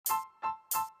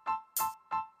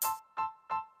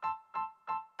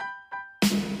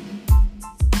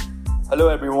Hello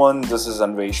everyone, this is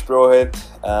Anvesh Prohit,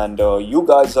 and you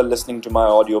guys are listening to my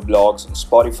audio blogs on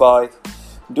Spotify.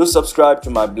 Do subscribe to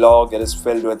my blog, it is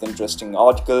filled with interesting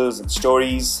articles and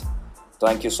stories.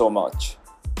 Thank you so much.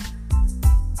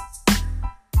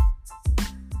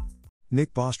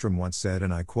 Nick Bostrom once said,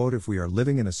 and I quote, "If we are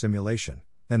living in a simulation,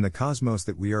 then the cosmos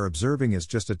that we are observing is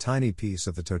just a tiny piece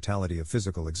of the totality of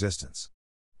physical existence.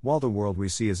 While the world we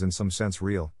see is in some sense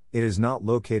real, it is not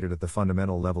located at the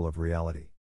fundamental level of reality.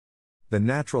 The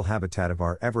natural habitat of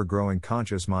our ever-growing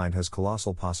conscious mind has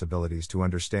colossal possibilities to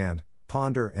understand,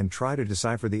 ponder, and try to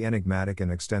decipher the enigmatic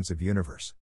and extensive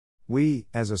universe. We,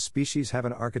 as a species, have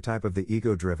an archetype of the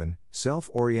ego-driven,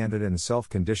 self-oriented and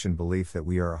self-conditioned belief that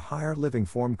we are a higher living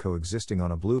form coexisting on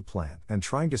a blue planet and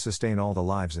trying to sustain all the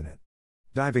lives in it.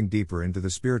 Diving deeper into the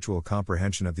spiritual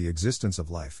comprehension of the existence of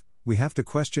life, we have to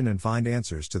question and find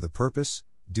answers to the purpose,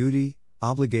 duty,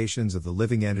 obligations of the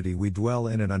living entity we dwell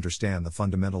in and understand the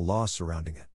fundamental laws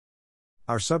surrounding it.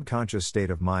 Our subconscious state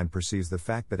of mind perceives the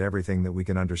fact that everything that we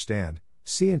can understand,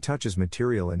 see and touch is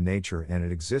material in nature and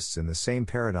it exists in the same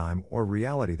paradigm or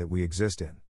reality that we exist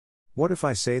in. What if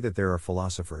I say that there are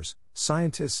philosophers,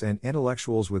 scientists and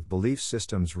intellectuals with belief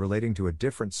systems relating to a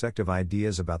different sect of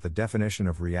ideas about the definition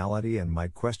of reality and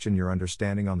might question your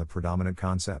understanding on the predominant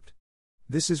concept?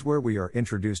 This is where we are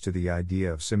introduced to the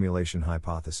idea of simulation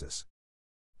hypothesis.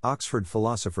 Oxford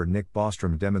philosopher Nick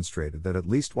Bostrom demonstrated that at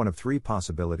least one of three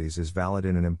possibilities is valid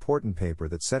in an important paper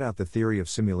that set out the theory of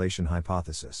simulation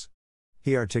hypothesis.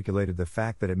 He articulated the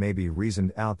fact that it may be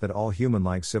reasoned out that all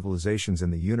human-like civilizations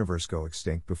in the universe go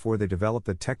extinct before they develop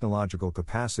the technological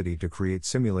capacity to create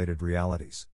simulated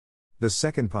realities. The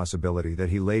second possibility that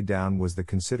he laid down was the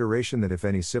consideration that if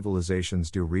any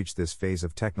civilizations do reach this phase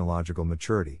of technological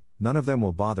maturity, none of them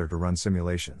will bother to run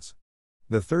simulations.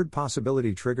 The third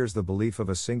possibility triggers the belief of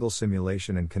a single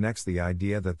simulation and connects the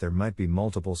idea that there might be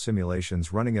multiple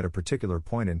simulations running at a particular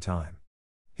point in time.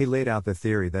 He laid out the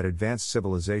theory that advanced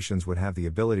civilizations would have the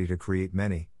ability to create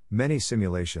many, many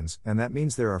simulations, and that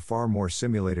means there are far more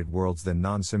simulated worlds than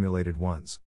non-simulated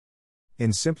ones.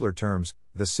 In simpler terms,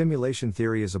 the simulation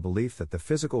theory is a belief that the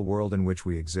physical world in which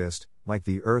we exist, like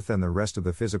the Earth and the rest of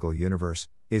the physical universe,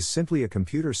 is simply a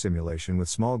computer simulation with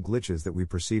small glitches that we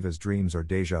perceive as dreams or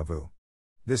déjà vu.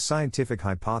 This scientific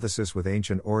hypothesis with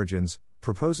ancient origins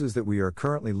proposes that we are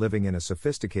currently living in a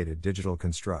sophisticated digital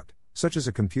construct, such as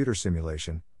a computer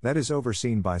simulation, that is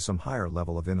overseen by some higher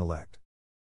level of intellect.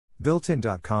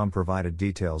 Builtin.com provided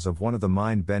details of one of the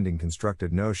mind-bending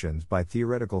constructed notions by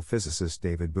theoretical physicist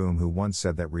David Bohm, who once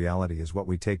said that reality is what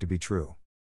we take to be true.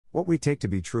 What we take to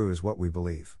be true is what we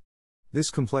believe. This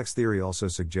complex theory also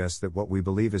suggests that what we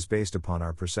believe is based upon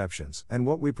our perceptions, and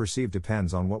what we perceive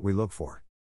depends on what we look for.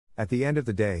 At the end of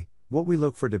the day, what we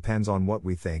look for depends on what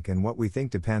we think, and what we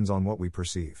think depends on what we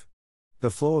perceive.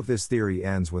 The flow of this theory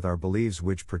ends with our beliefs,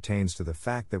 which pertains to the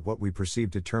fact that what we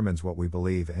perceive determines what we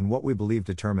believe, and what we believe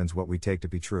determines what we take to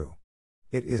be true.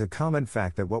 It is a common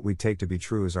fact that what we take to be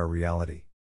true is our reality.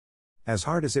 As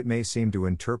hard as it may seem to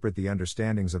interpret the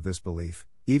understandings of this belief,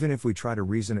 even if we try to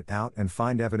reason it out and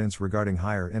find evidence regarding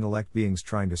higher intellect beings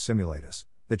trying to simulate us,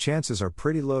 the chances are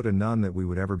pretty low to none that we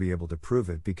would ever be able to prove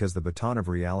it, because the baton of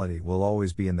reality will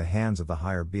always be in the hands of the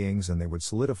higher beings, and they would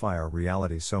solidify our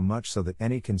reality so much so that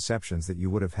any conceptions that you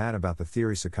would have had about the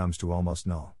theory succumbs to almost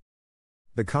null.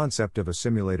 The concept of a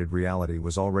simulated reality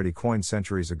was already coined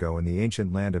centuries ago in the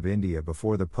ancient land of India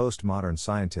before the postmodern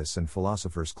scientists and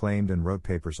philosophers claimed and wrote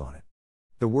papers on it.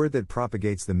 The word that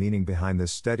propagates the meaning behind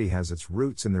this study has its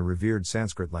roots in the revered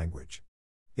Sanskrit language.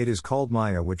 It is called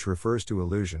Maya, which refers to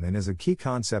illusion and is a key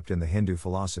concept in the Hindu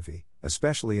philosophy,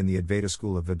 especially in the Advaita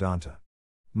school of Vedanta.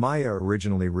 Maya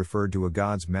originally referred to a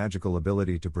god's magical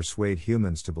ability to persuade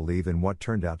humans to believe in what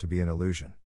turned out to be an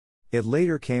illusion. It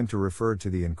later came to refer to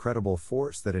the incredible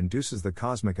force that induces the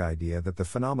cosmic idea that the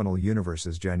phenomenal universe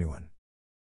is genuine.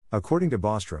 According to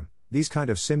Bostrom, these kind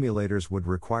of simulators would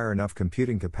require enough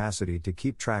computing capacity to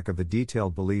keep track of the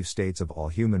detailed belief states of all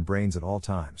human brains at all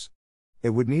times.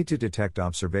 It would need to detect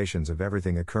observations of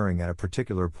everything occurring at a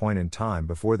particular point in time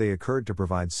before they occurred to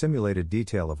provide simulated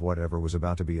detail of whatever was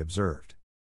about to be observed.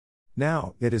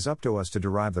 Now, it is up to us to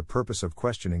derive the purpose of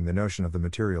questioning the notion of the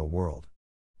material world.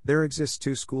 There exists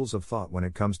two schools of thought when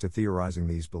it comes to theorizing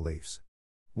these beliefs.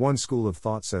 One school of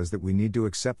thought says that we need to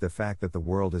accept the fact that the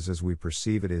world is as we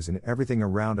perceive it is and everything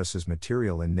around us is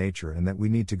material in nature, and that we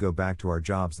need to go back to our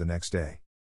jobs the next day.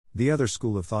 The other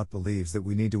school of thought believes that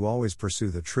we need to always pursue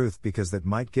the truth because that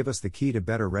might give us the key to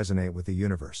better resonate with the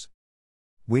universe.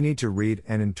 We need to read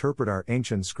and interpret our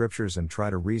ancient scriptures and try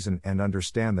to reason and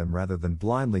understand them rather than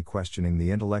blindly questioning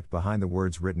the intellect behind the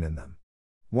words written in them.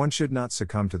 One should not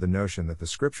succumb to the notion that the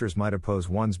scriptures might oppose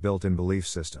one's built-in belief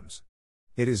systems.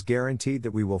 It is guaranteed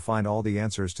that we will find all the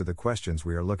answers to the questions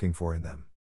we are looking for in them.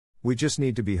 We just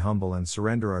need to be humble and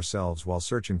surrender ourselves while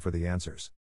searching for the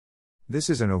answers. This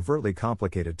is an overtly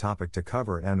complicated topic to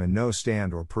cover, and I'm in no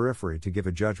stand or periphery to give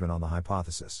a judgment on the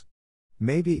hypothesis.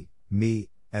 Maybe, me,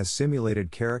 as simulated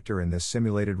character in this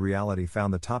simulated reality,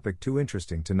 found the topic too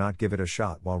interesting to not give it a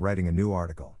shot while writing a new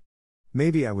article.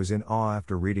 Maybe I was in awe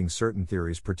after reading certain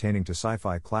theories pertaining to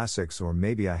sci-fi classics, or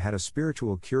maybe I had a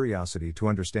spiritual curiosity to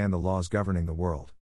understand the laws governing the world.